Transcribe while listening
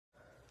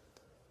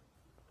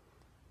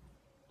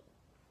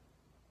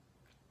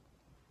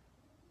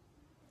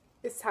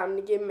it's time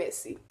to get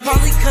messy.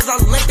 Probably cause I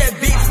let that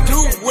bitch do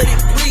what it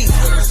please.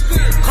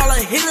 Call a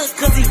hitter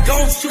cause he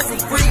gon' shoot for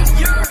free.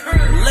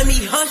 Let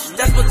me hush,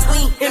 that's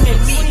between him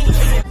and me.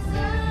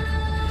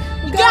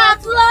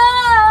 God's love!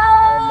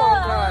 Oh my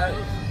God.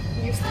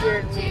 You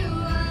scared me.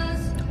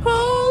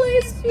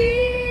 Holy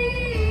Spirit.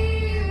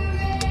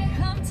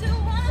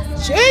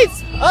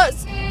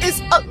 Jesus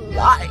is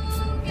alive.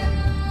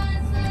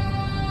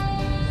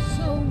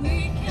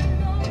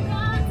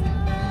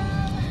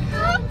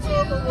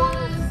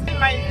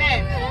 My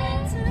name.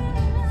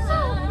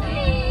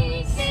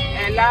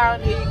 Ella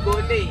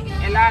rigolé.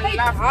 Ella Hey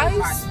laughed too guys,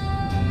 much.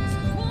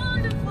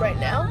 right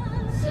now,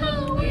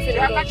 we You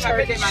finna are go not to my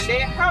baby, church.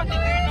 man. How did you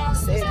know?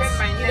 Since, Spell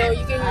my you name. know,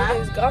 you can hear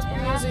his gospel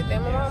music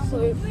that my mom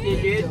put. Et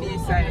Dieu dit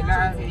ça,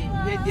 Ella,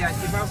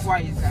 tu vas voir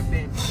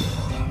Isabelle.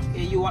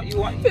 Et you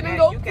Finna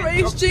go you can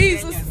praise talk to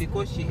Jesus. Daniel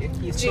because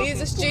he's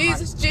Jesus, talking too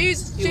Jesus, much.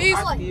 Jesus, He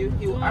will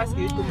Jesus. ask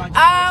you too much.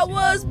 I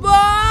was born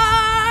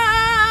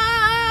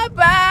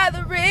by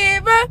the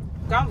river.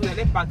 Quand vous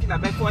allez partir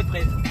là-bas, il faut être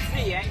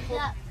free, hein.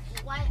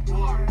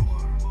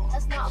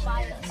 That's not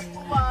biased.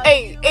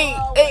 Hey.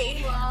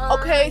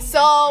 Okay,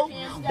 so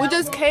we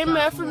just came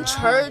back from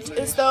church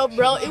and stuff,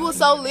 bro. It was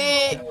so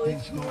lit,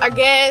 I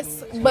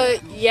guess.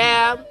 But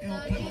yeah.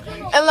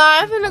 And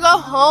like, I'm finna go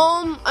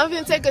home. I'm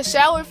finna take a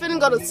shower. Finna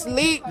go to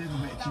sleep.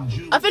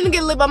 I'm finna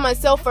get lit by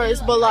myself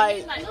first, but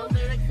like,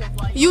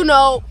 you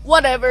know,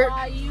 whatever.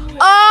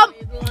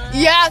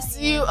 Yes,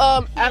 you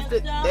after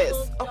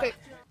this. Okay.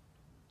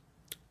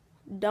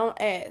 Don't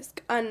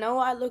ask. I know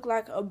I look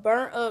like a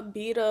burnt up,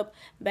 beat up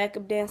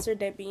backup dancer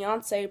that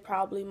Beyonce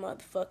probably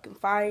motherfucking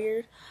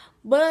fired.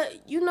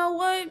 But you know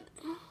what?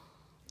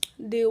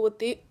 Deal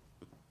with it.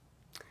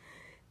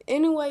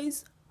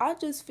 Anyways, I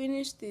just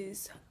finished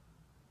this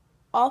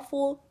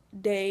awful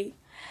day.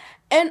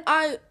 And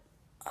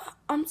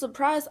I'm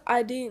surprised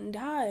I didn't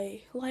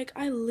die. Like,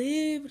 I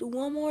lived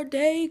one more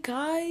day,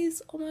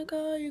 guys. Oh my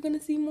God, you're gonna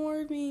see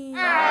more of me.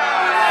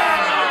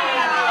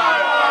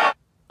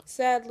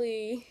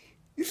 Sadly.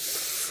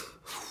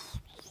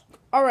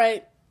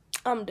 Alright,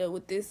 I'm done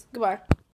with this. Goodbye.